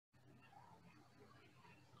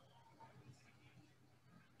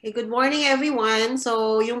Okay, good morning everyone.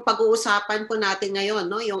 So yung pag-uusapan po natin ngayon,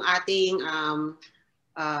 no, yung ating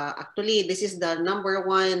actually this is the number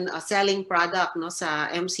one selling product no sa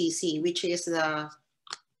MCC, which is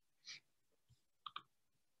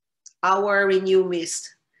our Renue Mist.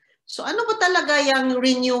 So ano ba talaga yung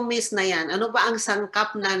Renue Mist na yan? Ano ba ang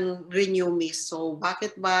sangkap ng Renue Mist? So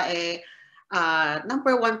bakit ba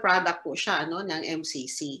number one product po siya no ng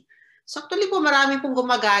MCC? So actually po marami pong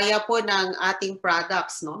gumagaya po ng ating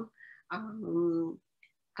products no.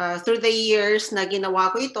 Through the years na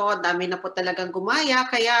ginawa ko ito, dami na po talagang gumaya.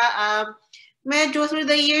 Kaya medyo through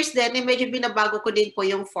the years din, medyo binabago ko din po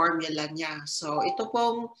yung formula niya. So ito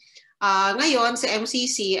pong ngayon sa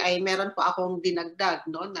MCC ay meron po akong dinagdag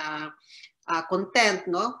no, na content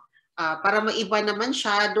no, para maiba naman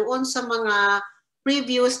siya doon sa mga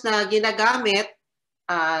previous na ginagamit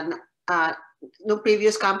ng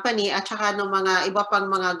previous company at saka ng mga iba pang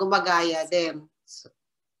mga gumagaya din.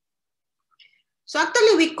 So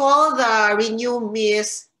actually, we call the Renue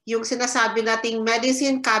Mist yung sinasabi nating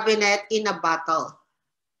medicine cabinet in a bottle.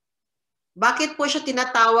 Bakit po siya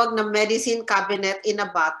tinatawag na medicine cabinet in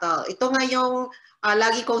a bottle? Ito nga yung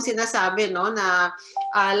lagi kong sinasabi, no, na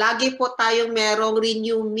lagi po tayong merong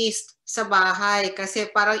Renue Mist sa bahay kasi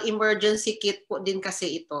parang emergency kit po din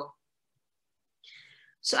kasi ito.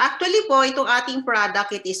 So actually po, itong ating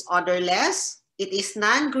product, it is odorless, it is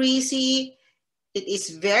non-greasy, it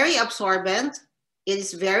is very absorbent, it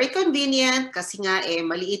is very convenient kasi nga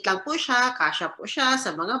maliit lang po siya, kasya po siya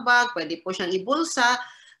sa mga bag, pwede po siyang ibulsa.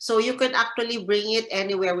 So you can actually bring it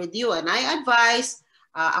anywhere with you. And I advise,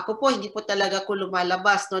 ako po hindi po talaga ko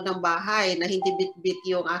lumalabas no, ng bahay na hindi bit-bit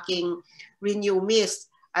yung aking Renue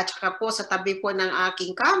Mist. At saka po sa tabi po ng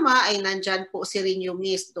aking kama ay nandyan po si Renue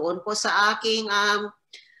Mist. Doon po sa aking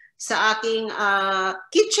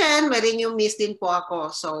kitchen, may Renue Mist din po ako.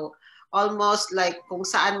 So almost like kung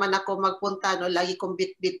saan man ako magpunta, no, lagi kong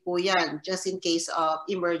bit-bit po yan, just in case of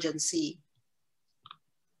emergency.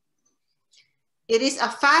 It is a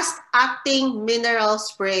fast-acting mineral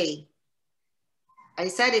spray. I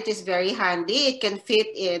said it is very handy. It can fit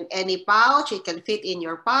in any pouch. It can fit in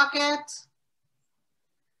your pocket.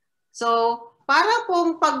 So, para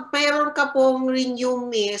pong pag mayroon ka pong Renue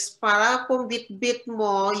Mist, para pong bit-bit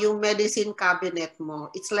mo yung medicine cabinet mo.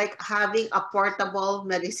 It's like having a portable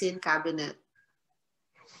medicine cabinet.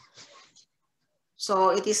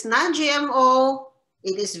 So, it is non-GMO,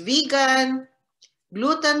 it is vegan,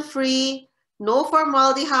 gluten-free, no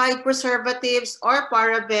formaldehyde, preservatives, or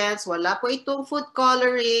parabens. Wala po itong food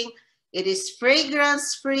coloring. It is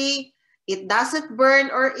fragrance-free. It doesn't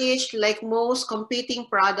burn or itch like most competing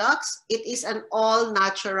products. It is an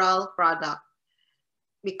all-natural product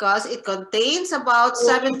because it contains about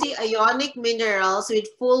 70 ionic minerals with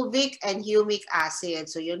fulvic and humic acid.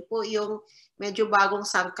 So yun po yung medyo bagong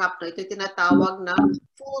sangkap. No? Ito tinatawag na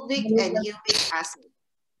fulvic and humic acid.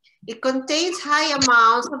 It contains high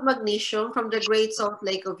amounts of magnesium from the Great Salt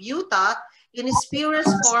Lake of Utah in its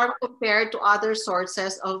purest form compared to other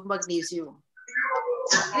sources of magnesium.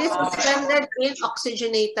 It is suspended in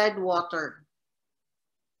oxygenated water.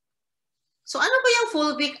 So ano ba yung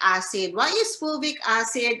fulvic acid? Why is fulvic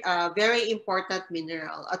acid a very important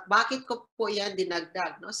mineral? At bakit ko po yan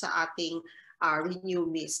dinagdag no, sa ating Renue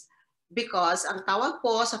Mist? Because ang tawag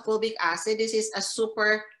po sa fulvic acid, this is a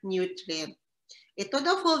super nutrient. Ito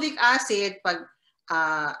daw fulvic acid,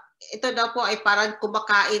 ito daw po ay parang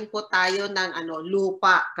kumakain po tayo ng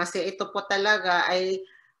lupa kasi ito po talaga ay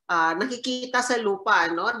nakikita sa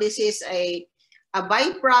lupa. No? This is a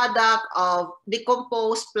byproduct of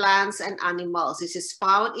decomposed plants and animals. This is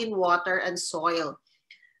found in water and soil.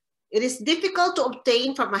 It is difficult to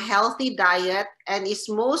obtain from a healthy diet and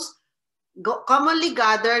is most commonly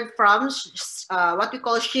gathered from what we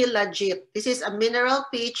call shilajit. This is a mineral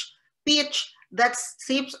pitch that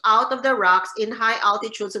seeps out of the rocks in high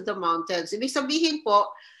altitudes of the mountains. Ibig sabihin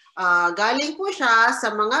po, galing po siya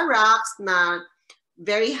sa mga rocks na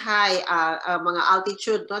very high mga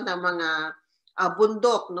altitude no, na mga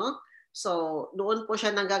bundok, no? So, doon po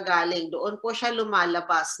siya nanggagaling, doon po siya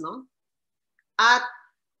lumalabas, no? At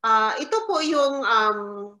ito po yung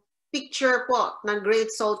picture po ng Great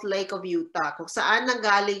Salt Lake of Utah, kung saan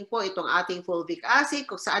nanggaling po itong ating fulvic acid,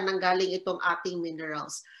 kung saan nanggaling itong ating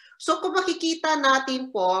minerals. So, kung makikita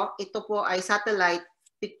natin po, ito po ay satellite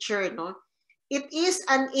picture, no? It is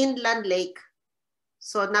an inland lake.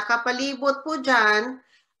 So, nakapalibot po dyan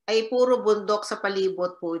ay puro bundok sa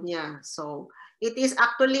palibot po niya. So, it is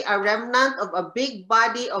actually a remnant of a big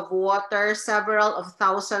body of water several of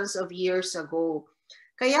thousands of years ago.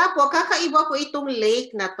 Kaya po, kakaiba po itong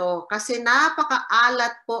lake na to kasi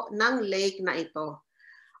napakaalat po ng lake na ito.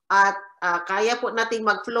 At kaya po nating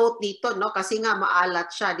mag-float dito, no? Kasi nga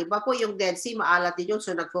maalat siya. Di ba po yung Dead Sea, maalat din yun,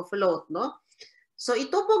 so nagpo-float, no? So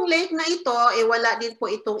ito pong lake na ito, wala din po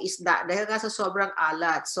itong isda dahil nga sa sobrang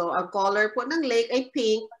alat. So ang color po ng lake ay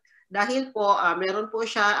pink dahil po meron po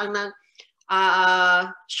siya ang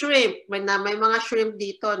shrimp. May mga shrimp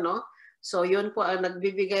dito, no? So yun po ang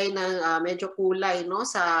nagbibigay ng medyo kulay, no,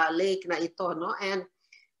 sa lake na ito, no? And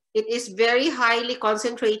it is very highly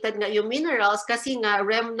concentrated nga yung minerals kasi nga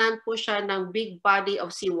remnant po siya ng big body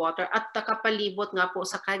of seawater at nakapalibot nga po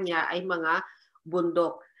sa kanya ay mga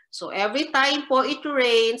bundok. So every time po it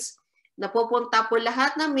rains, napupunta po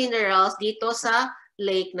lahat ng minerals dito sa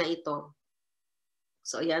lake na ito.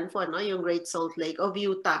 So yan po, no, yung Great Salt Lake of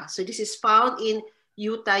Utah. So this is found in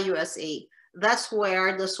Utah, USA. That's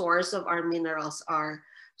where the source of our minerals are.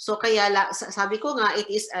 So kaya sabi ko nga,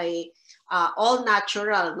 it is a all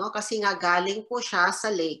natural, no? Kasi nga galing po siya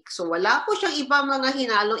sa lake. So wala po siyang ibang mga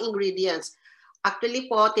hinalong ingredients. Actually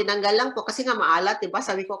po, tinanggal lang po kasi nga maalat, diba?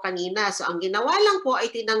 Sabi ko kanina. So ang ginawa lang po ay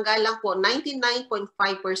tinanggal lang po 99.5%,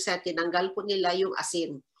 tinanggal po nila yung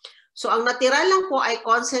asin. So ang natira lang po ay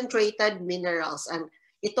concentrated minerals. And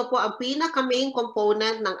ito po ang pinaka-main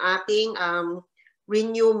component ng ating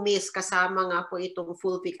Renue Mist, kasama nga po itong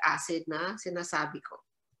fulvic acid na sinasabi ko.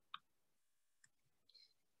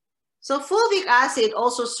 So fulvic acid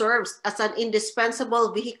also serves as an indispensable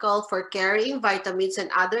vehicle for carrying vitamins and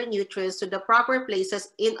other nutrients to the proper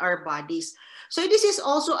places in our bodies. So this is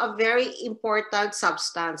also a very important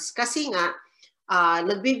substance kasi nga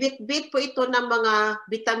nagbibit-bit po ito ng mga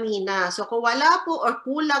bitamina. So kung wala po or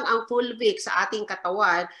kulang ang fulvic sa ating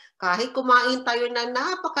katawan, kahit kumain tayo ng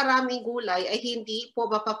napakaraming gulay ay hindi po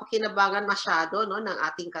mapapakinabangan masyado, no, ng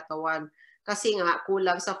ating katawan kasi nga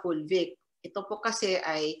kulang sa fulvic. Ito po kasi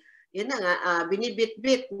ay yun na nga,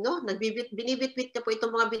 binibit-bit, no? Binibit-bit na po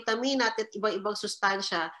itong mga vitamina at ibang-ibang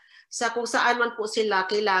sustansya sa kung saan man po sila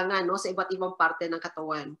kailangan, no, sa iba't ibang parte ng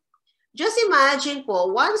katawan. Just imagine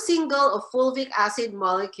po, one single of fulvic acid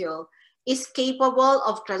molecule is capable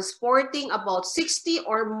of transporting about 60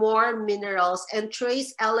 or more minerals and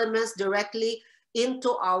trace elements directly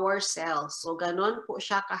into our cells. So ganon po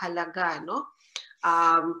siya kahalaga, no?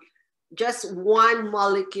 Just one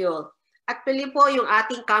molecule. Actually po, yung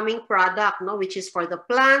ating coming product, no, which is for the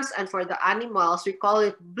plants and for the animals, we call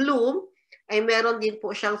it Bloom, ay meron din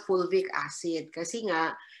po siyang fulvic acid. Kasi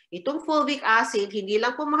nga, itong fulvic acid, hindi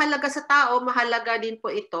lang po mahalaga sa tao, mahalaga din po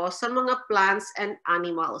ito sa mga plants and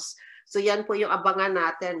animals. So yan po yung abangan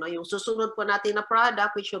natin, no, yung susunod po natin na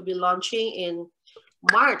product which will be launching in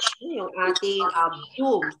March, yung ating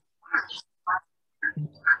Bloom.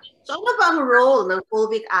 So ano ba ang role ng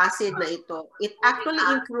fulvic acid na ito? It actually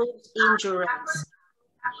improves endurance.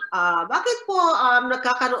 Bakit po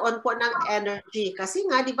nagkakaroon po ng energy? Kasi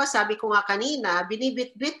nga, di ba sabi ko nga kanina,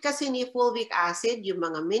 binibit-bit kasi ni fulvic acid yung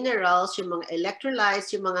mga minerals, yung mga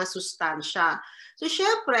electrolytes, yung mga sustansya. So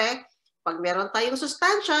syempre, pag meron tayong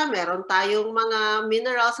sustansya, meron tayong mga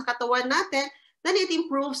minerals sa katawan natin, then it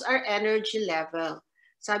improves our energy level.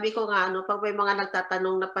 Sabi ko nga, no, pag may mga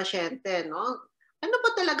nagtatanong na pasyente, no, ano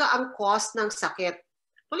ba talaga ang cause ng sakit?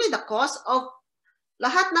 Actually, the cause of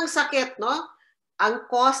lahat ng sakit, no? Ang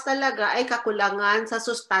cause talaga ay kakulangan sa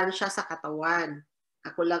sustansya sa katawan.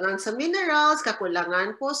 Kakulangan sa minerals,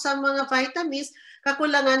 kakulangan po sa mga vitamins,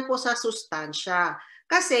 kakulangan po sa sustansya.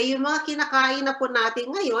 Kasi yung mga kinakain na po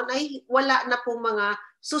natin ngayon ay wala na po mga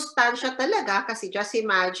sustansya talaga. Kasi just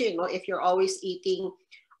imagine, no, if you're always eating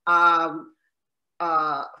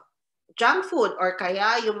junk food or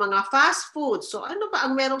kaya yung mga fast food. So ano ba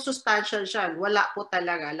ang merong sustansya dyan? Wala po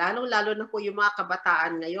talaga. Lalong-lalo na po yung mga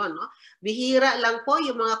kabataan ngayon. No? Bihira lang po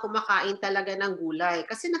yung mga kumakain talaga ng gulay.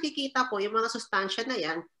 Kasi nakikita po yung mga sustansya na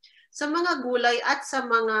yan sa mga gulay at sa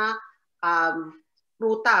mga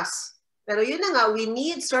prutas. Pero yun na nga, we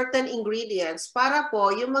need certain ingredients para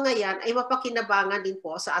po yung mga yan ay mapakinabangan din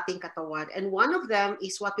po sa ating katawan. And one of them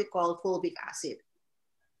is what we call fulvic acid.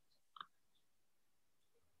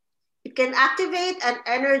 It can activate and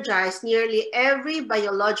energize nearly every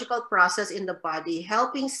biological process in the body,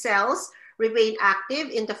 helping cells remain active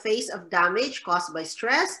in the face of damage caused by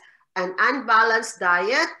stress, an unbalanced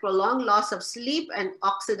diet, prolonged loss of sleep, and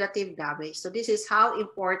oxidative damage. So this is how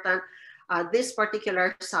important this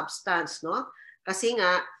particular substance, no? Kasi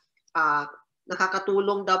nga,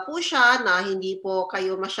 nakakatulong daw po siya na hindi po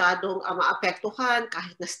kayo masyadong maapektuhan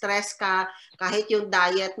kahit na-stress ka, kahit yung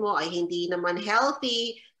diet mo ay hindi naman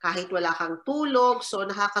healthy, kahit wala kang tulog. So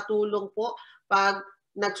nakakatulong po pag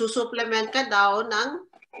nagsusupplement ka daw ng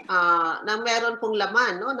meron pong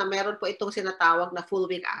laman, no? Na meron po itong sinatawag na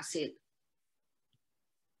fulvic acid.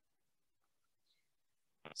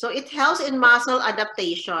 So it helps in muscle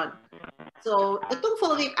adaptation. So itong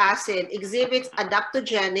fulvic acid exhibits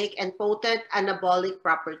adaptogenic and potent anabolic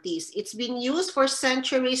properties. It's been used for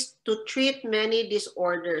centuries to treat many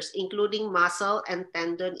disorders, including muscle and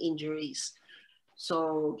tendon injuries.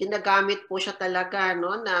 So ginagamit po siya talaga,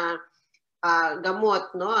 no, na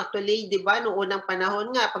gamot, no? Actually, 'di ba, noong unang panahon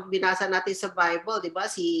nga pag binasa natin sa Bible, 'di ba,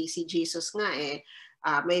 si Jesus nga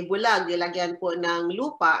may bulag nilagyan po ng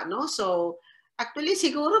lupa, no? So actually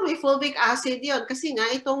siguro may fulvic acid 'yon kasi nga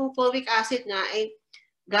itong fulvic acid nga ay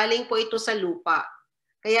galing po ito sa lupa.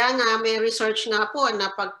 Kaya nga may research nga po na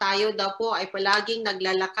pag tayo daw po ay palaging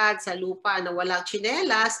naglalakad sa lupa na walang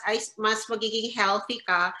tsinelas ay mas magiging healthy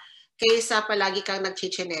ka kaysa palagi kang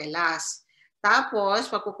nagtsitsinelas. Tapos,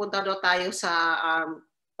 pagpupunta daw tayo sa,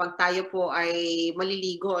 pag tayo po ay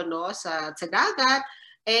maliligo, no, sa dagat,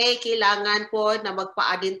 kailangan po na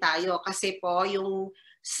magpaa din tayo kasi po yung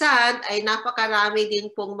sand ay napakarami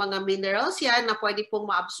din pong mga minerals yan na pwede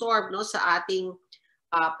pong ma-absorb, no, sa ating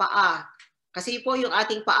paa. Kasi po yung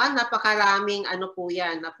ating paa, napakaraming ano po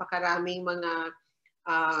yan, napakaraming mga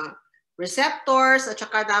receptors at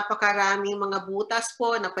saka napakaraming mga butas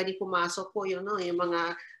po na pwede pumasok po yung, no, yung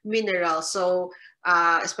mga minerals. So,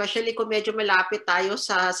 especially kung medyo malapit tayo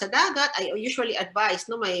sa dagat, I usually advise,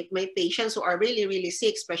 no, may patients who are really, really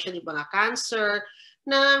sick, especially mga cancer,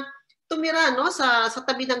 na tumira, no, sa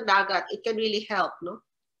tabi ng dagat. It can really help, no?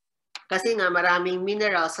 Kasi nga maraming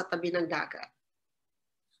minerals sa tabi ng dagat.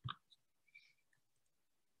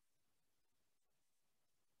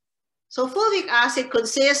 So fulvic acid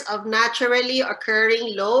consists of naturally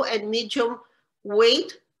occurring low and medium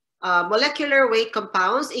weight, molecular weight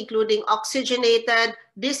compounds, including oxygenated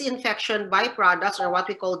disinfection byproducts, or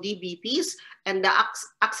what we call DBPs, and the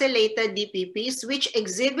oxalated DPPs, which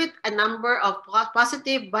exhibit a number of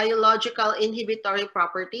positive biological inhibitory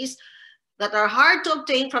properties that are hard to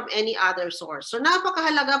obtain from any other source. So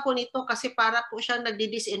napakahalaga po nito kasi para po siyang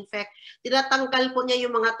nagdi-disinfect. Tinatanggal po niya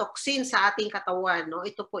yung mga toxin sa ating katawan. No?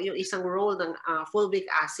 Ito po yung isang role ng fulvic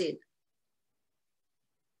acid.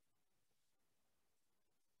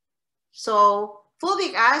 So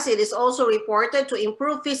fulvic acid is also reported to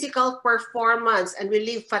improve physical performance and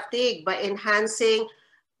relieve fatigue by enhancing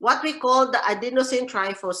what we call the adenosine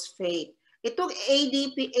triphosphate. Itong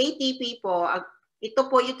ATP po, ito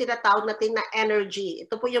po yung tinatawag natin na energy.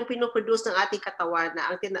 Ito po yung pinoproduce ng ating katawan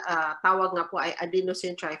na ang tawag nga po ay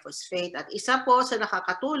adenosine triphosphate. At isa po sa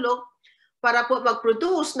nakakatulong para po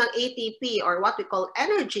mag-produce ng ATP or what we call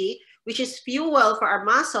energy, which is fuel for our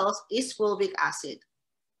muscles, is fulvic acid.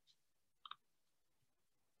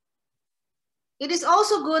 It is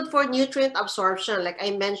also good for nutrient absorption, like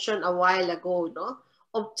I mentioned a while ago, no?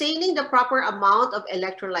 Obtaining the proper amount of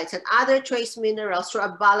electrolytes and other trace minerals through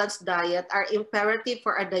a balanced diet are imperative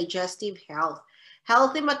for our digestive health,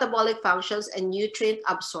 healthy metabolic functions, and nutrient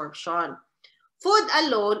absorption. Food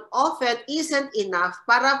alone often isn't enough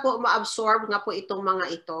para po ma-absorb nga po itong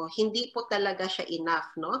mga ito. Hindi po talaga siya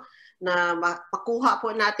enough, no? Na makuha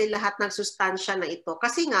po natin lahat ng sustansya na ito.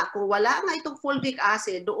 Kasi nga, kung wala nga itong fulvic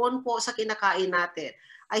acid doon po sa kinakain natin,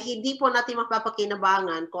 ay hindi po natin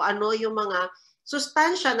mapapakinabangan kung ano yung mga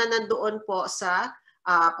sustansya na nandoon po sa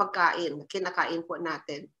pagkain, kinakain po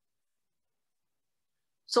natin.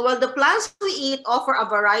 So while the plants we eat offer a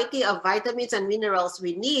variety of vitamins and minerals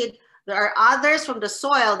we need, there are others from the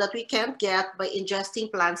soil that we can't get by ingesting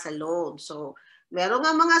plants alone. So meron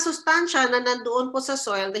nga mga sustansya na nandoon po sa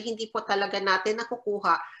soil na hindi po talaga natin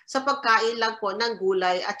nakukuha sa pagkain lang po ng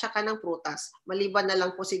gulay at saka ng prutas. Maliban na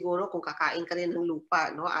lang po siguro kung kakain ka rin ng lupa,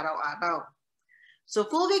 no, araw-araw. So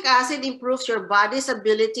fulvic acid improves your body's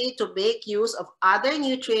ability to make use of other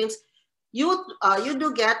nutrients you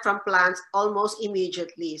do get from plants almost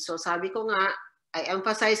immediately. So sabi ko nga, I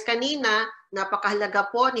emphasize kanina, napakahalaga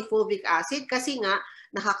po ni fulvic acid kasi nga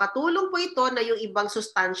nakakatulong po ito na yung ibang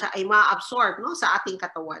sustansya ay ma-absorb, no, sa ating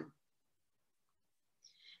katawan.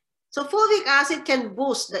 So fulvic acid can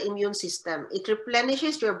boost the immune system. It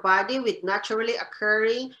replenishes your body with naturally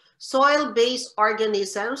occurring soil-based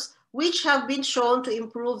organisms which have been shown to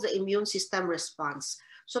improve the immune system response.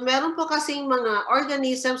 So meron po kasing mga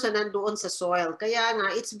organisms na nandoon sa soil. Kaya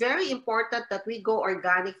nga, it's very important that we go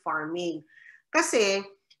organic farming. Kasi,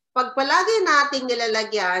 pag palagi nating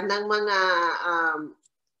nilalagyan ng mga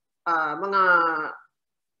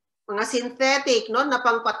synthetic, no, na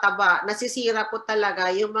pangpataba, nasisira po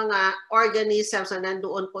talaga yung mga organisms na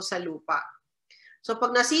nandoon po sa lupa. So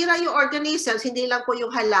pag nasira yung organisms, hindi lang po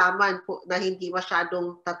yung halaman po na hindi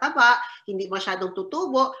masyadong tataba, hindi masyadong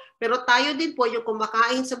tutubo, pero tayo din po yung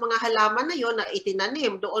kumakain sa mga halaman na yon na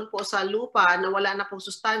itinanim doon po sa lupa na wala na pong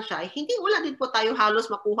sustansya, hindi wala din po tayo halos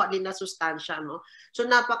makuha din na sustansya. No? So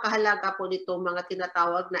napakahalaga po nito mga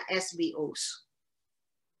tinatawag na SBOs.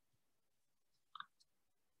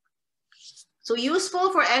 So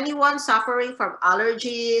useful for anyone suffering from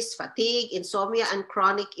allergies, fatigue, insomnia, and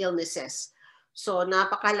chronic illnesses. So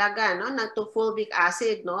napakalaga no ng fulvic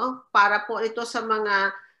acid no para po ito sa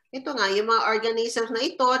mga yung mga organisms na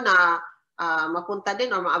ito na mapunta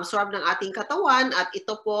din o ma-absorb ng ating katawan at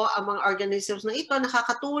ito po ang mga organisms na ito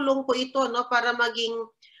nakakatulong po ito no para maging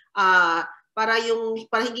para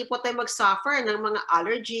hindi po tayo mag-suffer ng mga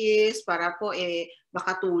allergies, para po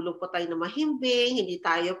makatulog po tayo na mahimbing, hindi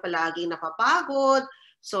tayo palaging napapagod.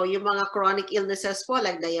 So yung mga chronic illnesses po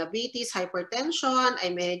like diabetes, hypertension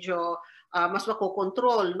ay medyo mas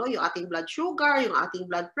makokontrol no yung ating blood sugar, yung ating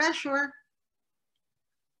blood pressure.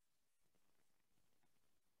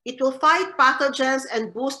 It will fight pathogens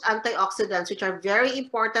and boost antioxidants, which are very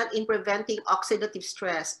important in preventing oxidative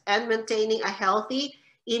stress and maintaining a healthy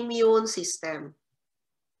immune system.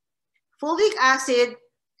 Fulvic acid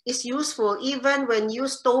is useful even when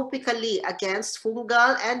used topically against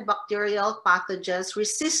fungal and bacterial pathogens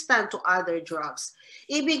resistant to other drugs.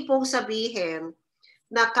 Ibig pong sabihin,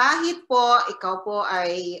 na kahit po ikaw po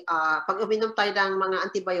ay pag uminom tayo ng mga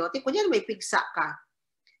antibiotic, kunyari may pigsa ka.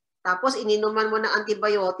 Tapos ininuman mo ng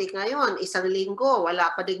antibiotic ngayon, 1 linggo,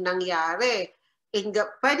 wala pa din nangyari.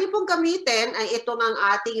 Pwede pong gamitin ay ito ng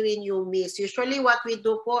ating Renue Mist. Usually what we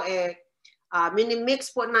do po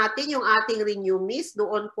minimix po natin yung ating Renue Mist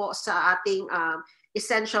doon po sa ating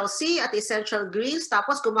essential C at essential greens.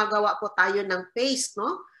 Tapos gumagawa po tayo ng paste,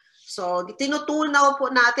 no? So, tinutunaw po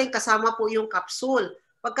natin kasama po yung capsule.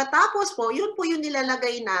 Pagkatapos po, yun po yung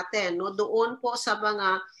nilalagay natin. No? Doon po sa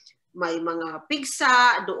may mga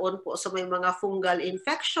pigsa, doon po sa may mga fungal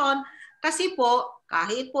infection. Kasi po,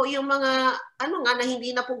 kahit po yung mga na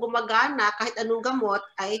hindi na po gumagana, kahit anong gamot,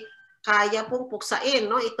 ay kaya pong puksain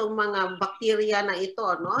no? Itong mga bakterya na ito.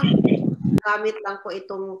 No? Gamit lang po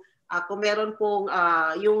itong kung meron pong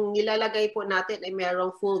yung nilalagay po natin ay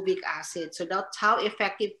merong fulvic acid. So that's how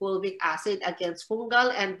effective fulvic acid against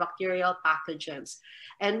fungal and bacterial pathogens.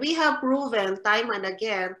 And we have proven time and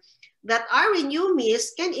again that our Renue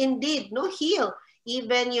Mist can indeed heal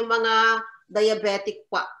even yung mga diabetic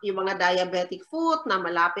foot na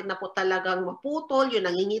malapit na po talagang maputol, yung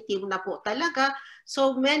nangingitim na po talaga.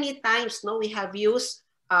 So many times we have used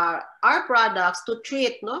our products to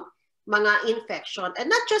treat mga infection. And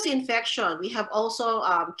not just infection, we have also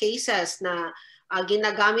cases na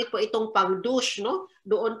ginagamit po itong pang-douche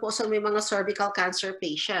doon po sa may mga cervical cancer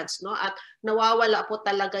patients. At nawawala po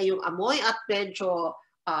talaga yung amoy at medyo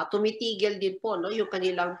tumitigil din po yung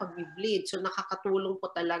kanilang pag-bleed. So nakakatulong po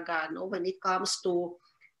talaga when it comes to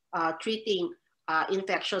treating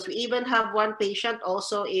infections. We even have one patient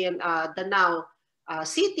also in Danao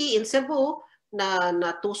City in Cebu na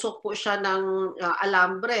natusok po siya ng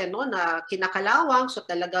alambre na kinakalawang, so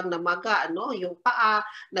talagang namaga yung paa,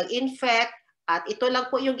 nag-infect, at ito lang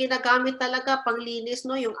po yung ginagamit talaga panglinis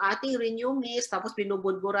yung ating Renue Mist, tapos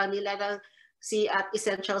binubudbura nila ng C at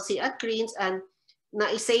essential C at greens, and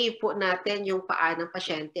na-save po natin yung paa ng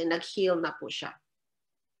pasyente, nag-heal na po siya.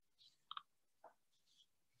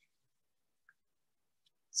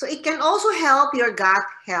 So it can also help your gut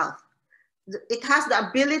health. It has the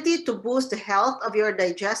ability to boost the health of your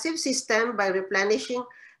digestive system by replenishing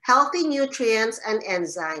healthy nutrients and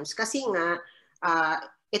enzymes. Kasi nga,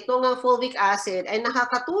 ito nga fulvic acid ay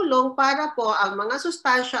nakakatulong para po ang mga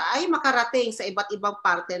sustansya ay makarating sa iba't ibang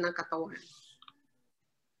parte ng katawan.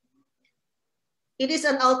 It is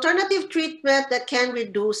an alternative treatment that can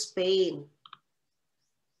reduce pain.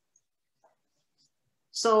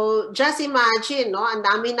 So just imagine, ang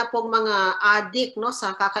dami na pong mga addict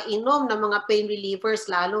sa kakainom ng mga pain relievers,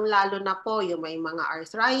 lalong-lalo na po yung may mga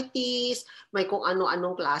arthritis, may kung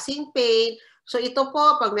ano-anong klaseng pain. So ito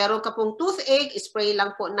po, pag meron ka pong toothache, spray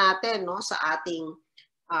lang po natin sa ating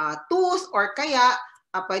tooth, or kaya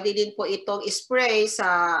pwede din po itong spray sa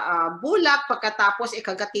bulak, pagkatapos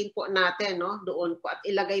ikagatin po natin doon po at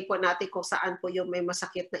ilagay po natin kung saan po yung may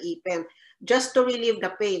masakit na ipin, just to relieve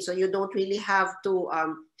the pain. So you don't really have to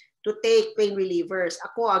take pain relievers.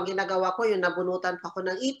 Ako, ang ginagawa ko, yung nabunutan pa ko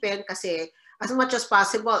ng ipin kasi as much as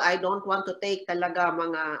possible, I don't want to take talaga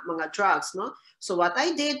mga drugs. So what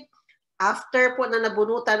I did, after po na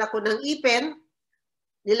nabunutan ako ng ipin,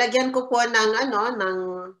 nilagyan ko po ng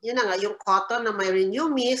yung cotton na may Renue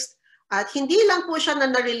Mist, at hindi lang po siya na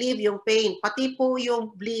na-relieve yung pain, pati po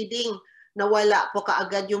yung bleeding nawala po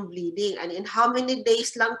kaagad yung bleeding. And in how many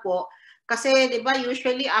days lang po, kasi 'di ba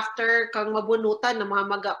usually after kang mabunutan na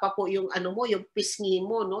mamaga pa po yung ano mo, yung pisngi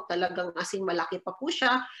mo, no? Talagang asing malaki pa po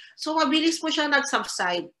siya. So mabilis po siya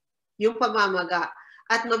nag-subside yung pamamaga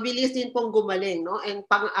at mabilis din pong gumaling, no? And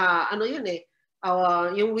ano yun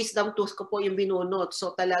yung wisdom tooth ko po yung binunot.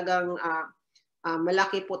 So talagang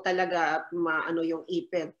malaki po talaga ano yung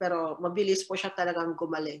ipin, pero mabilis po siya talagang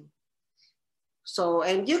gumaling. So,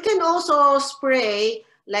 and you can also spray,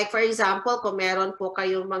 like for example, kung meron po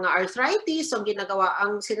kayong mga arthritis, so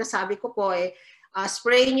ang sinasabi ko po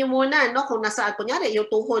spray nyo muna, no? Kung nasaan, kunyari, yung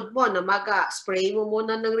tuhod mo, namaga, spray mo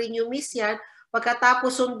muna ng Renue Mist yan,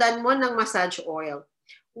 pagkatapos sundan mo ng massage oil.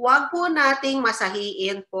 Huwag po nating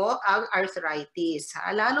masahiin po ang arthritis.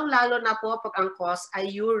 Lalong-lalo na po pag ang cause ay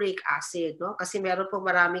uric acid, no? Kasi meron po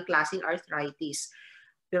maraming klaseng arthritis.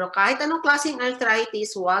 Pero kahit anong klaseng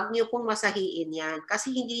arthritis, huwag niyo pong masahiin yan.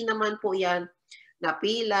 Kasi hindi naman po yan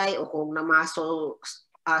napilay o kung namaso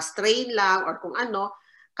strain lang or kung ano.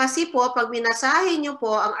 Kasi po, pag minasahin niyo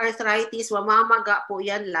po ang arthritis, mamamaga po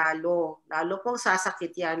yan lalo. Lalo pong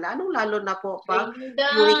sasakit yan. Lalo na po pag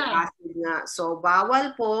uric acid nga. So,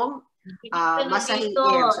 bawal pong masahiin.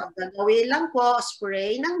 So, ang gagawin lang po,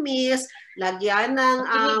 spray ng mist, lagyan ng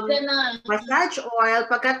massage oil,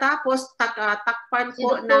 pagkatapos takpan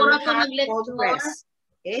po ng hot compress.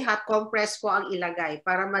 Okay, hot compress po ang ilagay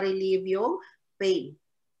para ma-relieve yung pain.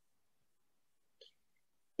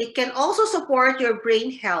 It can also support your brain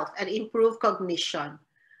health and improve cognition.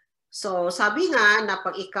 So, sabi nga na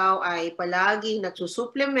pag ikaw ay palaging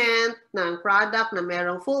nagsusupplement ng product na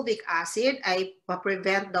merong fulvic acid, ay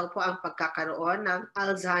pa-prevent daw po ang pagkakaroon ng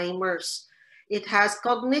Alzheimer's. It has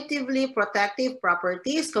cognitively protective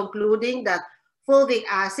properties, concluding that fulvic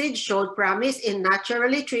acid showed promise in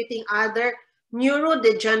naturally treating other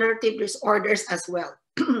neurodegenerative disorders as well.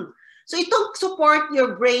 So, itong support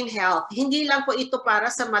your brain health, hindi lang po ito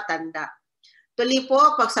para sa matanda. Tuloy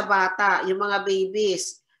po, pag sa bata, yung mga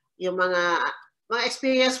babies, yung mga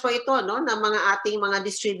experience po ito, no, ng mga ating mga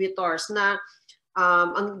distributors na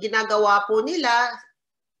ang ginagawa po nila,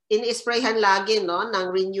 in-sprayhan lagi, no,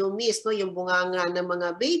 ng Renue Mist, no, yung bunganga ng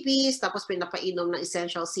mga babies, tapos pinapainom ng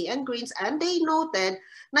essential sea and greens, and they noted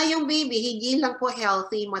na yung baby hindi lang po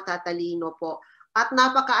healthy, matatalino po, at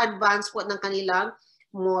napaka-advanced po ng kanilang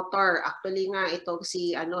motor. Actually nga ito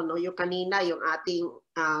yung kanina, yung ating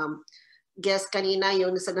guest kanina,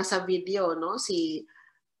 yung nasa video, no, si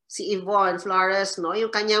Yvonne Flores, no,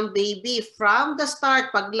 yung kanyang baby from the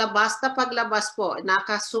start, paglabas po,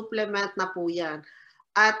 naka-supplement na po yan.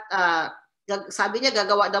 At sabi niya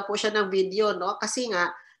gagawa daw po siya ng video, no, kasi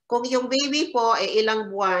nga kung yung baby po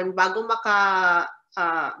ilang buwan bago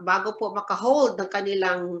po maka-hold ng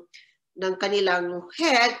kanilang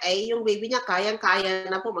head, ay yung baby niya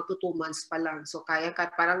kayang-kaya na po, magto 2 months pa lang. So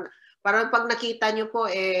parang pag nakita niyo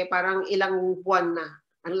po parang ilang buwan na.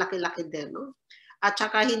 Ang laki-laki din, no? At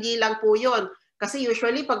saka hindi lang po 'yon. Kasi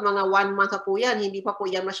usually pag mga 1 month po yan, hindi pa po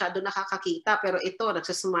yan masyado nakakakita. Pero ito,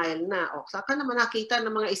 nagsasmile na. O, saka naman nakita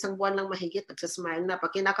ng mga 1 buwan lang mahigit, nagsasmile na.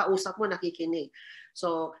 Pag kinakausap mo, nakikinig.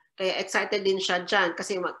 So, kaya excited din siya dyan.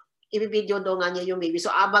 Kasi i-video daw nga niya yung baby.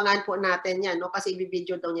 So, abangan po natin yan, no? Kasi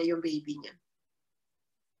i-video daw niya yung baby niya.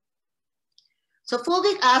 So,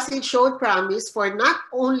 fulvic acid showed promise for not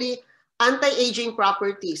only anti-aging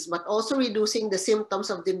properties, but also reducing the symptoms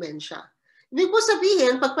of dementia. Ibig po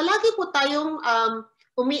sabihin, pag palagi po tayong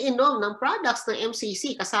umiinom ng products ng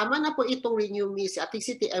MCC, kasama na po itong Renue Mist at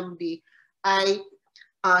TCTMD, ay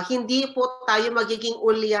hindi po tayo magiging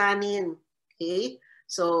ulyanin. Okay?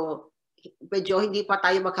 So, medyo hindi pa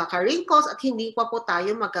tayo magkaka-wrinkles at hindi pa po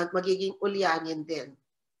tayo magiging ulyanin din.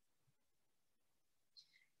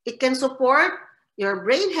 It can support your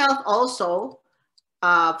brain health also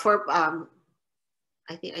for,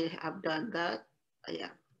 I think I have done that.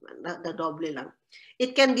 Ayan. Doble lang.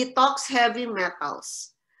 It can detox heavy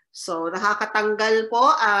metals. So, nakakatanggal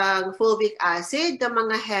po ang fulvic acid ng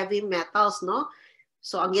mga heavy metals, no?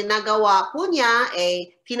 So, ang ginagawa po niya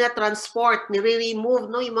ay tinatransport, nire-remove,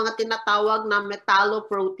 no, yung mga tinatawag na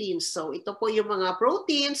metalloproteins. So, ito po yung mga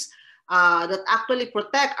proteins that actually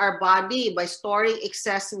protect our body by storing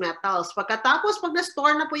excess metals. Pagkatapos, pag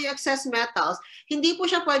na-store na po yung excess metals, hindi po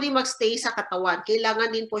siya pwede magstay sa katawan.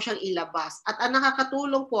 Kailangan din po siyang ilabas. At ang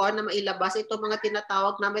nakakatulong po na mailabas itong mga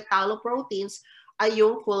tinatawag na metalloproteins ay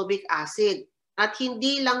yung fulvic acid. At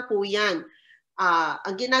hindi lang po yan.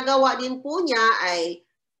 Ang ginagawa din po niya ay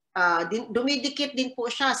dumidikit din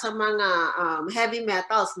po siya sa mga heavy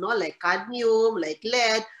metals, no, like cadmium, like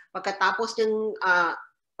lead. Pagkatapos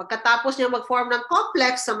niya mag-form ng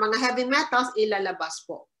complex sa mga heavy metals, ilalabas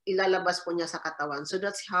po. ilalabas po niya sa katawan. So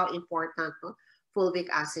that's how important, no, fulvic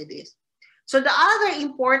acid is. So the other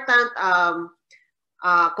important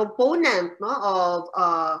component, no, of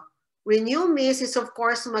Renue Mist is, of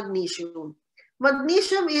course, magnesium.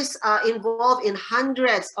 Magnesium is involved in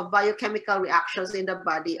hundreds of biochemical reactions in the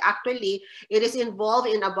body. Actually, it is involved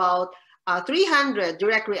in about 300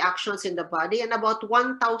 direct reactions in the body and about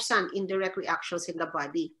 1,000 indirect reactions in the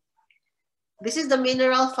body. This is the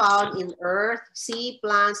mineral found in earth, sea,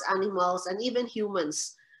 plants, animals, and even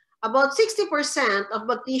humans. About 60% of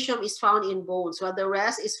magnesium is found in bones, while the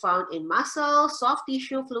rest is found in muscles, soft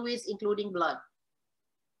tissue, fluids, including blood.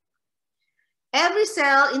 Every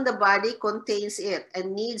cell in the body contains it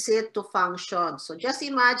and needs it to function. So just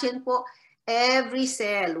imagine po, every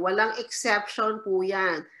cell, walang exception po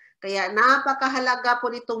yan. Kaya napakahalaga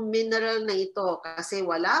po nitong mineral na ito kasi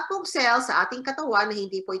wala pong cell sa ating katawan na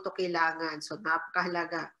hindi po ito kailangan. So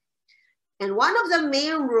napakahalaga. And one of the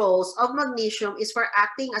main roles of magnesium is for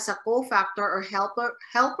acting as a cofactor or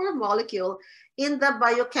helper molecule in the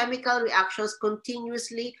biochemical reactions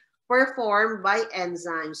continuously performed by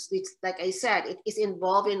enzymes. Which, like I said, it is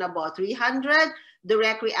involved in about 300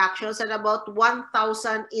 direct reactions and about 1,000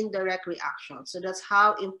 indirect reactions. So that's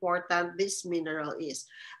how important this mineral is.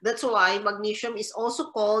 That's why magnesium is also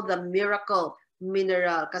called the miracle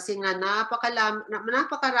mineral kasi nga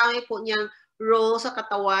napakarami po niyang role sa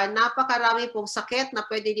katawan, napakarami pong sakit na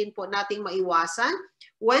pwede din po nating maiwasan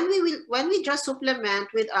when we just supplement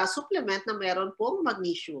with a supplement na meron pong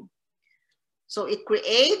magnesium. So it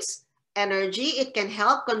creates energy, it can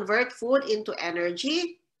help convert food into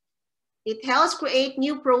energy. It helps create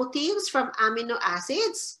new proteins from amino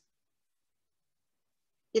acids.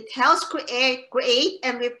 It helps create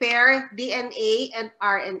and repair DNA and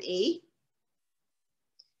RNA.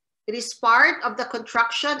 It is part of the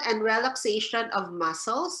contraction and relaxation of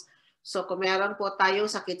muscles. So kung meron po tayong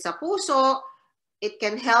sakit sa puso, it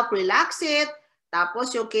can help relax it.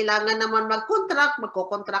 Tapos yung kailangan naman mag-contract,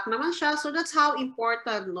 magko-contract naman siya. So that's how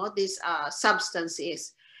important, no, this substance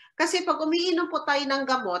is. Kasi pag umiinom po tayo ng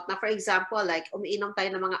gamot, na for example, like umiinom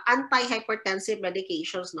tayo ng mga anti-hypertensive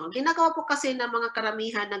medications, no, ginagawa po kasi ng mga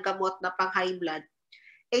karamihan ng gamot na pang-high blood,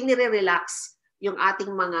 nire-relax yung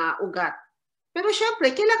ating mga ugat. Pero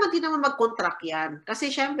syempre, kailangan din naman mag-contract yan. Kasi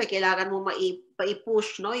syempre, kailangan mo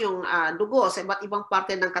mai-push, no, yung dugo sa iba't ibang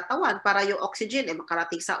parte ng katawan para yung oxygen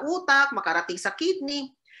makarating sa utak, makarating sa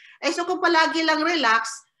kidney. So kung palagi lang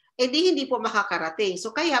relax, hindi po makakarating.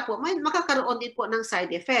 So kaya po, may makakaroon din po ng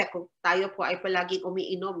side effect kung tayo po ay palaging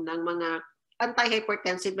umiinom ng mga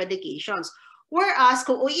anti-hypertensive medications. Whereas,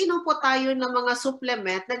 kung uinom po tayo ng mga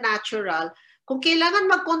supplement na natural, kung kailangan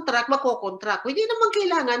mag-contract, magko-contract. Hindi naman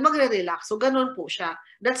kailangan, magre-relax. So, ganun po siya.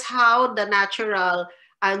 That's how the natural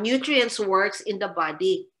nutrients works in the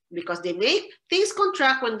body. Because they make things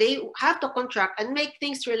contract when they have to contract and make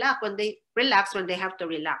things relax when they have to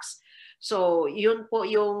relax. So, yun po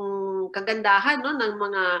yung kagandahan, no, ng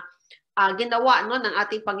mga ginawa, no, ng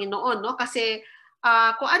ating Panginoon. No? Kasi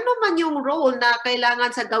kung ano man yung role na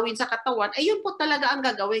kailangan sa gawin sa katawan, ay yun po talaga ang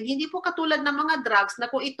gagawin. Hindi po katulad ng mga drugs na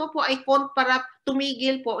kung ito po ay para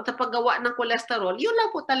tumigil po sa paggawa ng cholesterol, yun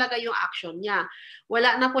lang po talaga yung action niya.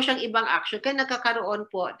 Wala na po siyang ibang action kaya nagkakaroon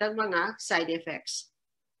po ng mga side effects.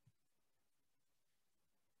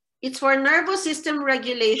 It's for nervous system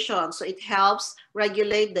regulation. So it helps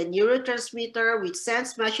regulate the neurotransmitter which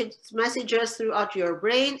sends messages throughout your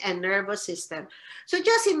brain and nervous system. So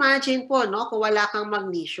just imagine po, no, kung wala kang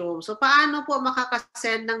magnesium. So paano po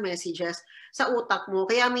makakasend ng messages sa utak mo?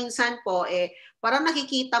 Kaya minsan po, parang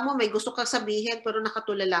nakikita mo may gusto kang sabihin pero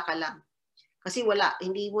nakatulala ka lang. Kasi wala,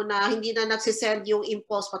 hindi na nagsisend yung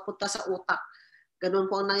impulse papunta sa utak. Ganun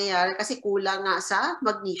po ang nangyayari kasi kulang nga sa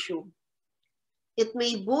magnesium. It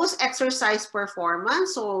may boost exercise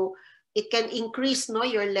performance. So, it can increase, no,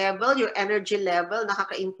 your level, your energy level.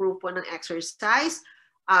 Nakaka-improve po ng exercise.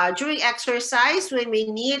 During exercise, we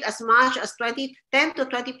may need as much as 10 to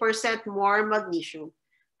 20% more magnesium.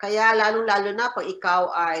 Kaya lalo-lalo na pag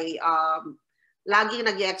ikaw ay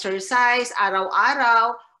laging nag-exercise,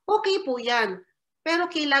 araw-araw, okay po yan.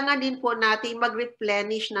 Pero kailangan din po natin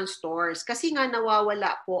mag-replenish ng stores kasi nga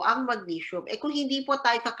nawawala po ang magnesium. Kung hindi po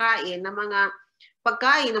tayo kakain ng mga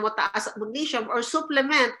pagkain na mataas ang magnesium or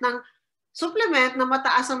supplement na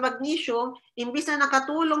mataas ang magnesium, imbis na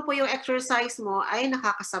nakatulong po yung exercise mo, ay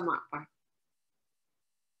nakakasama pa.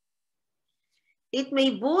 It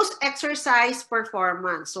may boost exercise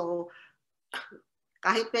performance. So,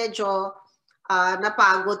 kahit medyo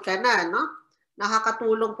napagod ka na, no?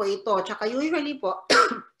 Nakakatulong po ito. Tsaka usually po,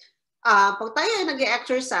 pag tayo ay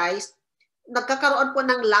nag-exercise, nagkakaroon po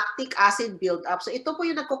ng lactic acid build-up. So ito po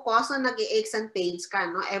yung nagkukos na nag-aches and pains ka,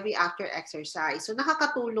 no, every after exercise. So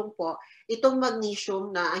nakakatulong po itong magnesium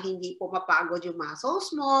na hindi po mapagod yung muscles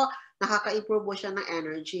mo, nakaka-improve po siya ng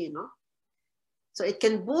energy, no? So it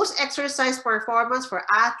can boost exercise performance for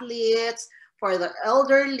athletes, for the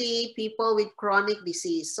elderly, people with chronic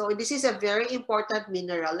disease. So this is a very important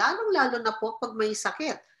mineral, lalong-lalo na po pag may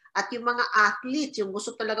sakit. At yung mga athletes, yung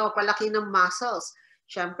gusto talaga mapalaki ng muscles,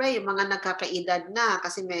 siyempre, yung mga nagkakaedad na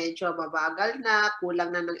kasi medyo mabagal na,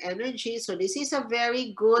 kulang na ng energy. So this is a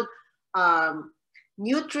very good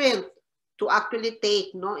nutrient to actually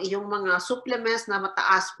take, no? Yung mga supplements na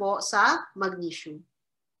mataas po sa magnesium.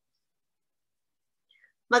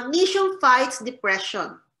 Magnesium fights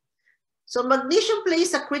depression. So magnesium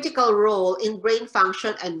plays a critical role in brain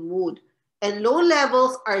function and mood. And low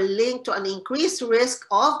levels are linked to an increased risk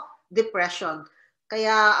of depression.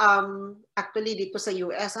 Kaya actually dito sa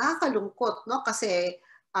US, kalungkot, no? Kasi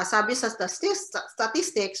sabi sa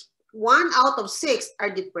statistics, 1 out of 6 are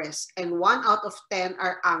depressed and 1 out of 10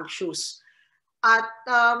 are anxious. At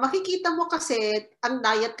makikita mo kasi, ang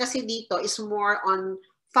diet kasi dito is more on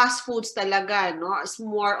fast foods talaga, no? It's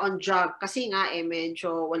more on junk. Kasi nga,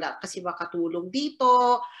 medyo wala kasi makatulong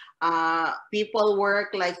dito. People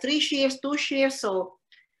work like 3 shifts, 2 shifts. So,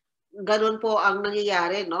 ganun po ang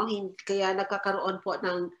nangyayari, no? Kaya nagkakaroon po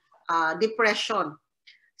ng depression.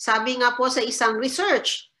 Sabi nga po sa isang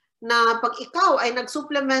research na pag ikaw ay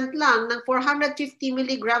nag-supplement lang ng 450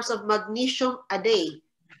 milligrams of magnesium a day,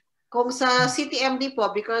 kung sa CTMD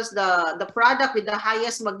po, because the product with the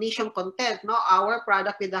highest magnesium content, no, our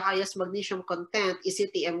product with the highest magnesium content is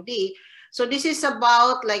CTMD. So this is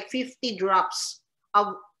about like 50 drops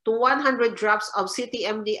to 100 drops of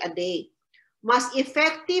CTMD a day. Mas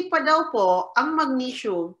effective pa daw po ang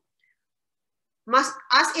magnesium,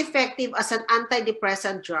 as effective as an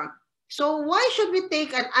antidepressant drug. So why should we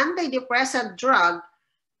take an antidepressant drug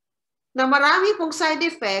na marami pong side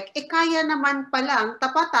effect, kaya naman palang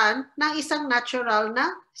tapatan ng isang natural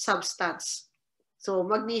na substance. So,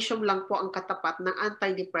 magnesium lang po ang katapat ng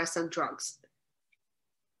antidepressant drugs.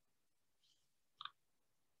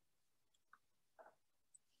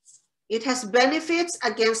 It has benefits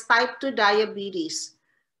against type 2 diabetes.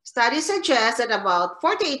 Studies suggest that about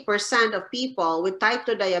 48% of people with type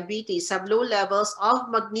 2 diabetes have low levels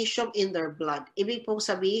of magnesium in their blood. Ibig pong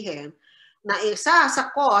sabihin, na isa sa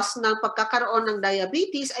cause ng pagkakaroon ng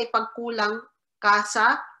diabetes ay pagkulang ka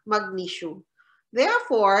sa magnesium.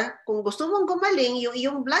 Therefore, kung gusto mong gumaling yung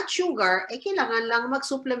iyong blood sugar, ay kailangan lang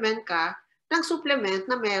mag-supplement ka ng supplement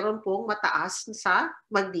na meron pong mataas sa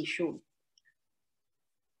magnesium.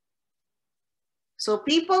 So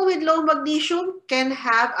people with low magnesium can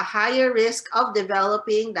have a higher risk of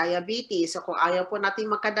developing diabetes. So kung ayaw po natin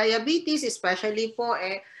magka-diabetes, especially po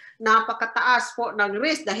napakataas po ng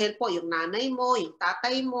risk dahil po yung nanay mo, yung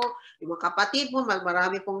tatay mo, yung mga kapatid mo,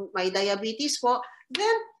 marami pong may diabetes po,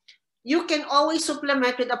 then you can always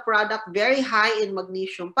supplement with a product very high in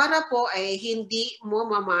magnesium para po hindi mo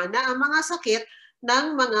mamana ang mga sakit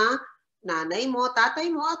ng mga nanay mo,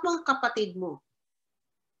 tatay mo, at mga kapatid mo.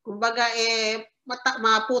 Kumbaga,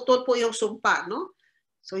 maputol po yung sumpa, no?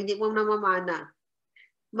 So, hindi mo namamana.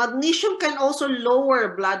 Magnesium can also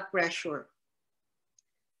lower blood pressure.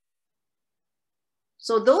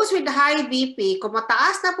 So those with high BP, kung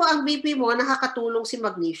mataas na po ang BP mo, nakakatulong si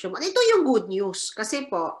magnesium. At ito yung good news. Kasi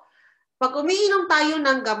po, pag umiinom tayo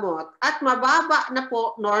ng gamot at mababa na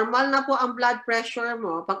po, normal na po ang blood pressure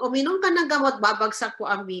mo, pag uminom ka ng gamot, babagsak po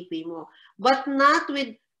ang BP mo. But not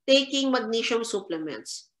with taking magnesium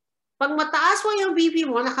supplements. Pag mataas mo yung BP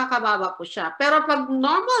mo, nakakababa po siya. Pero pag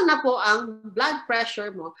normal na po ang blood pressure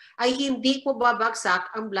mo, ay hindi po babagsak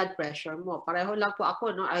ang blood pressure mo. Pareho lang po ako,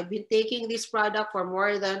 no? I've been taking this product for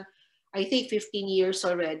more than, I think, 15 years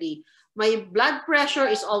already. My blood pressure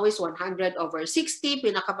is always 100/60.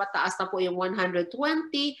 Pinakabataas na po yung 120.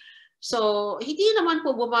 So, hindi naman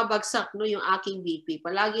po bumabagsak, no, yung aking BP.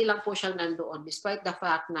 Palagi lang po siyang nandoon, despite the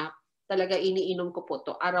fact na talaga iniinom ko po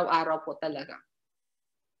to. Araw-araw po talaga.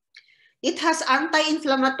 It has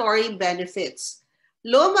anti-inflammatory benefits.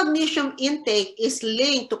 Low magnesium intake is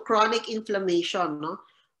linked to chronic inflammation, no?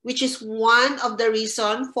 Which is one of the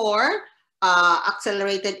reasons for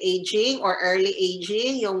accelerated aging or early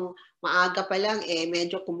aging. Yung maaga pa lang,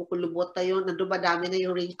 medyo kumukulubot na yun, nadubadami na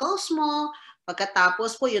yung wrinkles mo.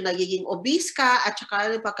 Pagkatapos po, yung nagiging obese ka at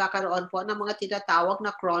saka yung pagkakaroon po ng mga tinatawag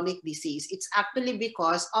na chronic disease. It's actually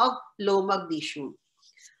because of low magnesium.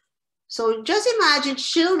 So just imagine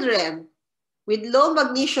children with low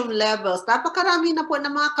magnesium levels. Napakarami na po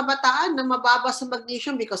ng mga kabataan na mababa sa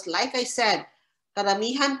magnesium because like I said,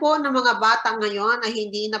 Karamihan po ng mga bata ngayon ay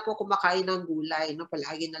hindi na po kumakain ng gulay. No?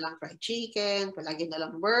 Palagi na lang fried chicken, palagi na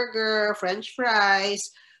lang burger, french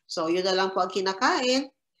fries. So, yun na lang po ang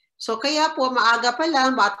kinakain. So, kaya po maaga pa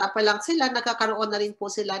lang, bata pa lang sila, nagkakaroon na rin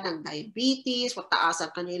po sila ng diabetes, mataas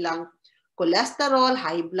ang kanilang cholesterol,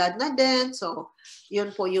 high blood na din. So,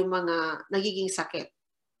 yun po yung mga nagiging sakit.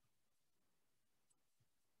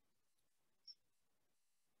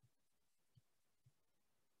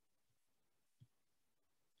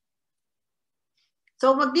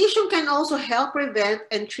 So magnesium can also help prevent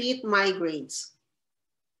and treat migraines.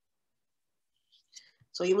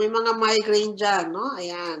 So yung may mga migraine dyan, no?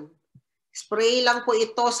 Ayan. Spray lang po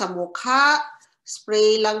ito sa mukha,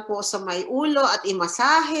 spray lang po sa may ulo at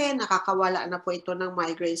imasahe, nakakawala na po ito ng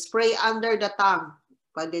migraine. Spray under the tongue.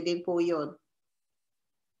 Pwede din po yun.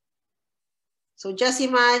 So just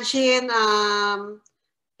imagine,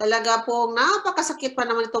 talaga pong napakasakit pa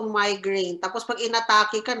naman itong migraine. Tapos pag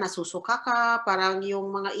inatake ka, nasusuka ka, parang yung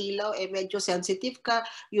mga ilaw medyo sensitive ka,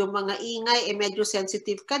 yung mga ingay medyo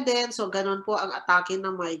sensitive ka din. So ganun po ang atake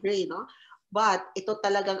ng migraine, no? But ito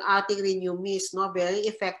talagang ating Renue Mist, no? Very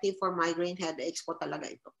effective for migraine headaches po talaga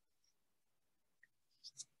ito.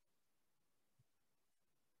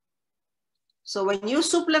 So when you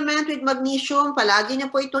supplement with magnesium, palagi niyo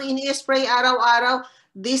po itong ini-spray araw-araw.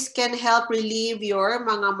 This can help relieve your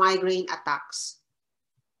mga migraine attacks.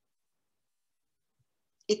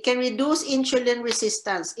 It can reduce insulin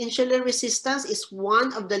resistance. Insulin resistance is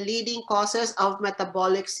one of the leading causes of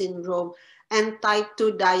metabolic syndrome and type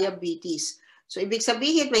 2 diabetes. So, ibig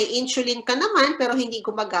sabihin, may insulin ka naman pero hindi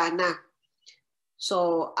gumagana.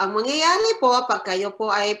 So, ang mangyayari po, pag kayo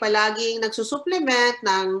po ay palaging nagsusupplement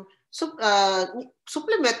ng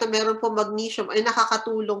supplement na meron po magnesium, ay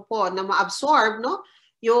nakakatulong po na ma-absorb, no?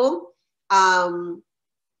 Yung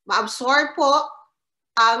ma-absorb po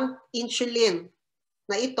ang insulin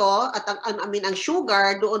na ito at ang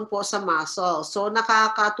sugar doon po sa muscle. So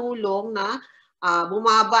nakakatulong na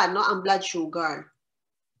bumaba, no, ang blood sugar.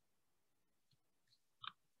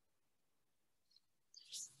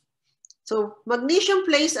 So magnesium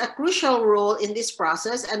plays a crucial role in this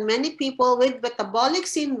process and many people with metabolic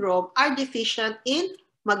syndrome are deficient in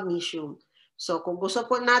magnesium. So kung gusto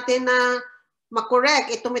po natin na makorek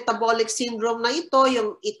itong metabolic syndrome na ito,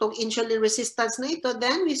 itong insulin resistance na ito,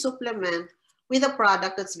 then we supplement with a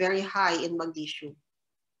product that's very high in magnesium.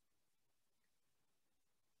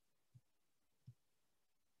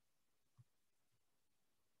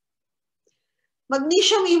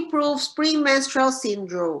 Magnesium improves premenstrual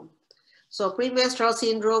syndrome. So premenstrual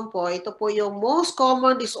syndrome po, ito po yung most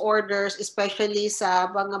common disorders, especially sa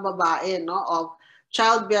mga babae, no, of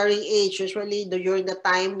childbearing age, usually during the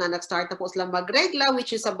time na nag-start na po sila magregla,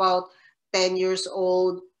 which is about 10 years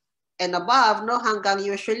old and above, no, hanggang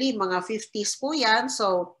usually mga 50s po yan.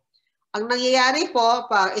 So ang nangyayari po,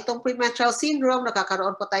 pag itong premenstrual syndrome,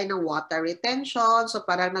 nakakaroon po tayo ng water retention, so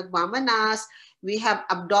parang nagmamanas, we have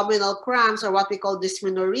abdominal cramps or what we call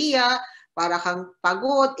dysmenorrhea, para kang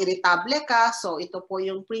pagod, irritable ka, so ito po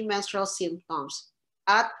yung premenstrual symptoms.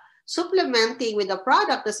 At supplementing with a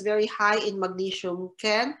product that's very high in magnesium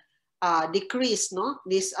can decrease, no,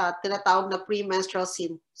 this tinatawag na premenstrual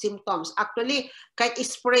symptoms. Actually, kahit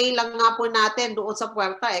spray lang nga po natin doon sa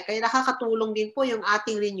puwerta, kaya nakakatulong din po yung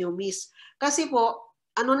ating Renue Mist. Kasi po,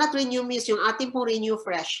 ano na Renue Mist, yung ating pong Renue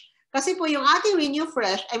Fresh. Kasi po yung ating Renue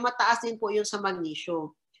Fresh ay mataas din po yung sa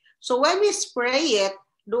magnesium. So when we spray it,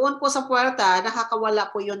 doon po sa puwerta,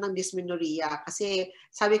 nakakawala po yun ng dysmenorrhea. Kasi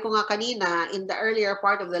sabi ko nga kanina, in the earlier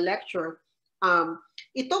part of the lecture,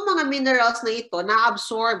 itong mga minerals na ito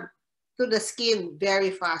na-absorb to the skin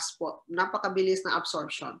very fast po. Napakabilis na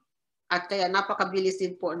absorption. At kaya napakabilis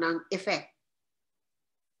din po ng effect.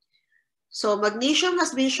 So magnesium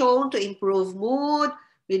has been shown to improve mood,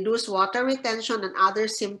 reduce water retention, and other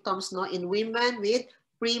symptoms, no, in women with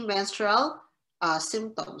premenstrual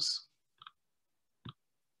symptoms.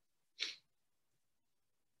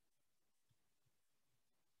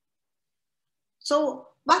 So,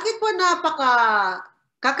 bakit po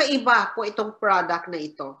kakaiba po itong product na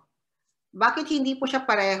ito? Bakit hindi po siya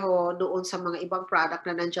pareho doon sa mga ibang product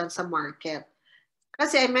na nandyan sa market?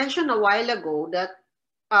 Kasi I mentioned a while ago that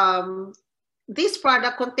this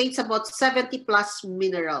product contains about 70 plus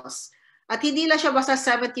minerals. At hindi lang siya basta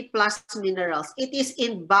 70 plus minerals. It is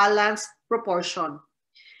in balanced proportion.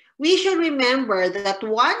 We should remember that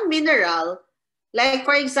one mineral, like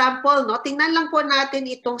for example, no, tingnan lang po natin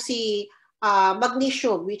itong si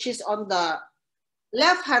magnesium, which is on the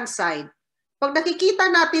left-hand side. Pag nakikita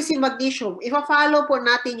natin si magnesium, ipa-follow po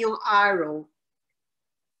natin yung arrow.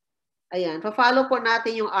 Ayan, pa-follow po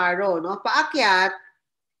natin yung arrow, no? Paakyat,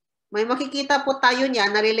 may makikita po tayo niya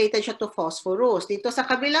na related siya to phosphorus. Dito sa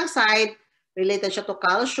kabilang side, related siya to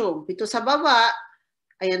calcium. Dito sa baba,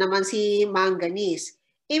 ayan naman si manganese.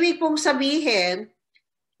 Ibig pong sabihin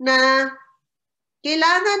na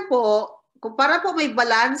kailangan po, kung para po may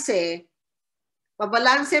balanse,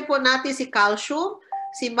 pabalanse po natin si calcium,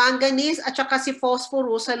 si manganese at saka si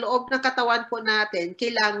phosphorus sa loob ng katawan po natin,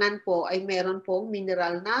 kailangan po ay meron pong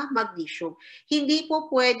mineral na magnesium. Hindi po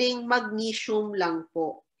pwedeng magnesium lang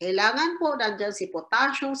po. Kailangan po nandyan si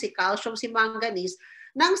potassium, si calcium, si manganese,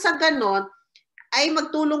 nang sa ganon ay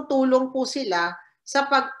magtulong-tulong po sila sa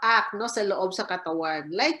pag-act no, sa loob sa katawan.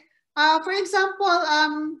 Like, for example,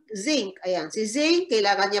 zinc. Ayan, si zinc,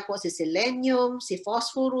 kailangan niya po si selenium, si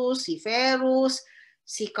phosphorus, si ferrous,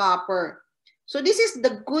 si copper. So this is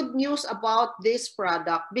the good news about this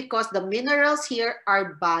product because the minerals here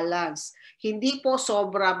are balanced. Hindi po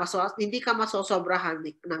sobra, hindi ka masosobrahan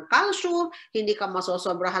ng calcium, hindi ka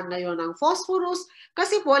masosobrahan ngayon ng phosphorus.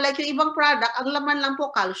 Kasi po, like yung ibang product, ang laman lang po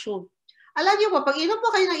calcium. Alam niyo po, pag inom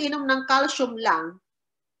po kayo ng calcium lang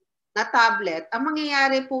na tablet, ang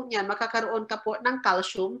mangyayari po niyan, makakaroon ka po ng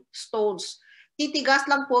calcium stones. Titigas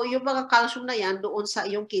lang po yung mga calcium na yan doon sa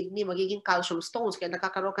iyong kidney, magiging calcium stones, kaya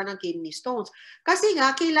nakakaroon ka ng kidney stones. Kasi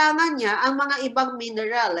nga, kailangan niya ang mga ibang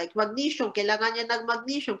mineral, like magnesium, kailangan niya ng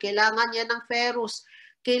magnesium, kailangan niya ng ferrous,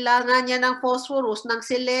 kailangan niya ng phosphorus, ng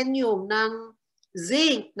selenium, ng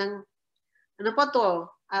zinc, ng ano pa to,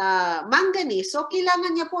 manganese. So,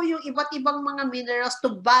 kailangan niya po yung iba't ibang mga minerals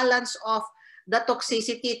to balance off the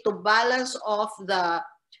toxicity, to balance off the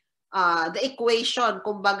equation,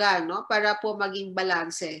 kumbaga, no? Para po maging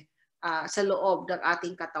balanse sa loob ng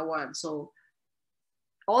ating katawan. So,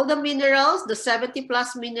 all the minerals, the 70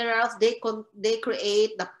 plus minerals, they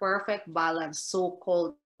create the perfect balance,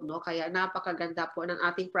 so-called. No? Kaya napakaganda po ng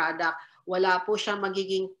ating product. Wala po siyang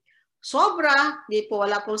magiging sobra, di po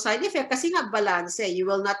wala pong side effect kasi nga balance. You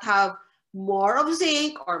will not have more of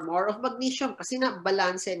zinc or more of magnesium kasi nga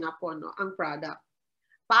balance na po no, ang product.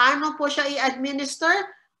 Paano po siya i-administer?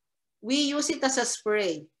 We use it as a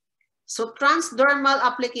spray. So transdermal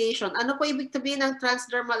application. Ano po ibig sabihin ng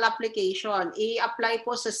transdermal application? I-apply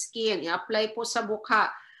po sa skin, i-apply po sa mukha.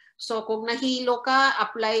 So kung nahilo ka,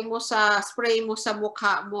 apply mo sa spray mo sa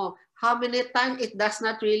mukha mo. How many times? It does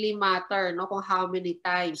not really matter, no? Kung how many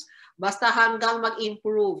times. Basta hanggang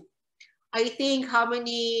mag-improve. I think how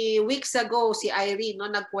many weeks ago si Irene no,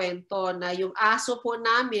 nagkwento na yung aso po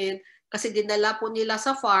namin, kasi dinala po nila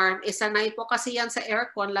sa farm, sanay po kasi yan sa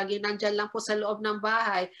aircon, lagi nandyan lang po sa loob ng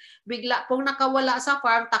bahay. Bigla pong nakawala sa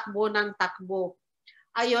farm, takbo ng takbo.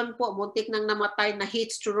 Ayon po, muntik nang namatay na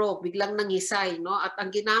heat stroke, biglang nangisay. No? At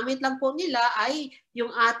ang ginamit lang po nila ay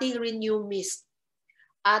yung ating Renue Mist.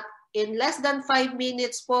 At in less than 5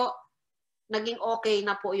 minutes po, naging okay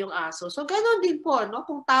na po yung aso. So, ganoon din po, no?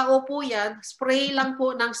 Kung tao po yan, spray lang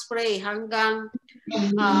po ng spray hanggang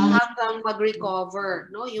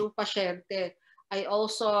mag-recover, no? Yung pasyente. I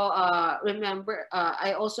also remember,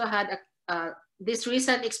 I also had this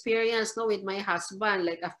recent experience no, with my husband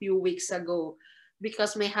like a few weeks ago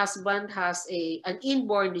because my husband has an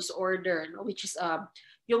inborn disorder, no? Which is,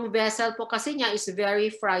 yung vessel po kasi niya is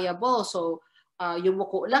very friable. So,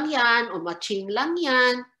 yumuko lang yan o matching lang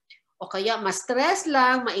yan. O kaya ma-stress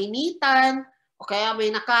lang, mainitan, o kaya may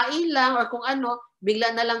nakain lang, or kung ano, bigla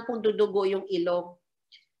na lang pong dudugo yung ilong.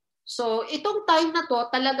 So, itong time na to,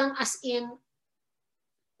 talagang as in,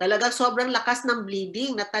 talagang sobrang lakas ng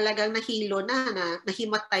bleeding na talagang nahilo na,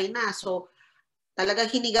 nahimatay na. So, talagang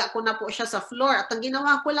hiniga ko na po siya sa floor. At ang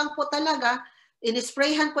ginawa ko lang po talaga,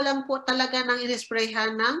 inisprayhan ko lang po talaga ng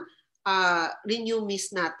inisprayhan ng Renue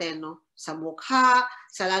Mist natin, no? Sa mukha,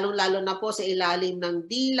 sa lalong-lalo na po sa ilalim ng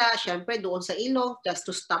dila, syempre doon sa ilong, just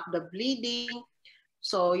to stop the bleeding.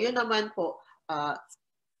 So, yun naman po.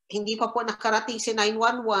 Hindi pa po nakarating si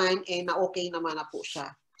 911, na-okay naman na po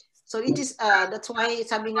siya. So, it is, that's why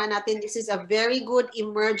sabi nga natin, this is a very good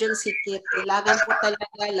emergency kit. Kailangan po talaga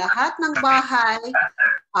lahat ng bahay.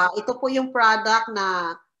 Ito po yung product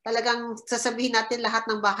na talagang sasabihin natin lahat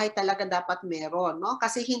ng bahay talaga dapat meron, no?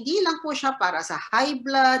 Kasi hindi lang po siya para sa high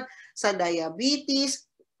blood, sa diabetes,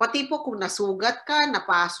 pati po kung nasugat ka,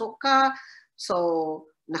 napasok ka, so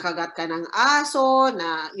nakagat ka ng aso,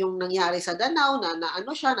 na yung nangyari sa Danau, na ano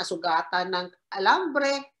siya, nasugatan ng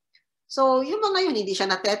alambre. So yung mga yun, hindi siya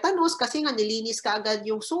na-tetanus kasi nga nilinis ka agad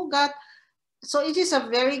yung sugat. So it is a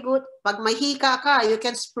very good, pag may hika ka, you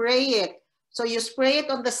can spray it. So you spray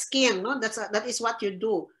it on the skin, no? That is what you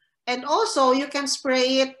do. And also you can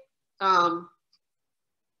spray it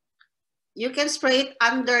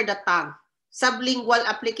under the tongue. sublingual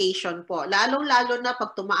application po. Lalong-lalo na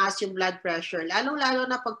pag tumaas yung blood pressure, lalong-lalo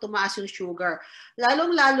na pag tumaas yung sugar,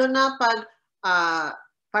 lalong-lalo na pag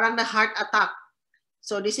parang na heart attack.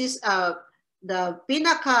 So this is the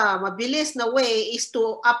pinaka mabilis na way is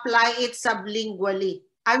to apply it sublingually,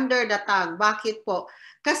 under the tongue. Bakit po?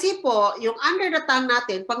 Kasi po, yung under the tongue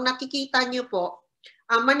natin, pag nakikita nyo po,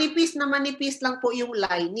 manipis na manipis lang po yung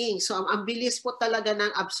lining. So, ang bilis po talaga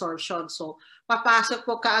ng absorption. So, papasok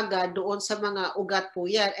po kaagad doon sa mga ugat po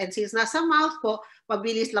yan. And since nasa mouth po,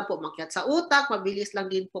 mabilis lang po makyat sa utak, mabilis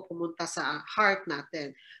lang din po pumunta sa heart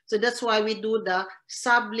natin. So, that's why we do the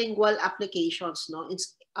sublingual applications, no?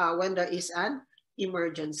 When there is an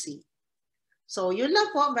emergency. So, yun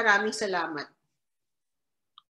lang po. Maraming salamat.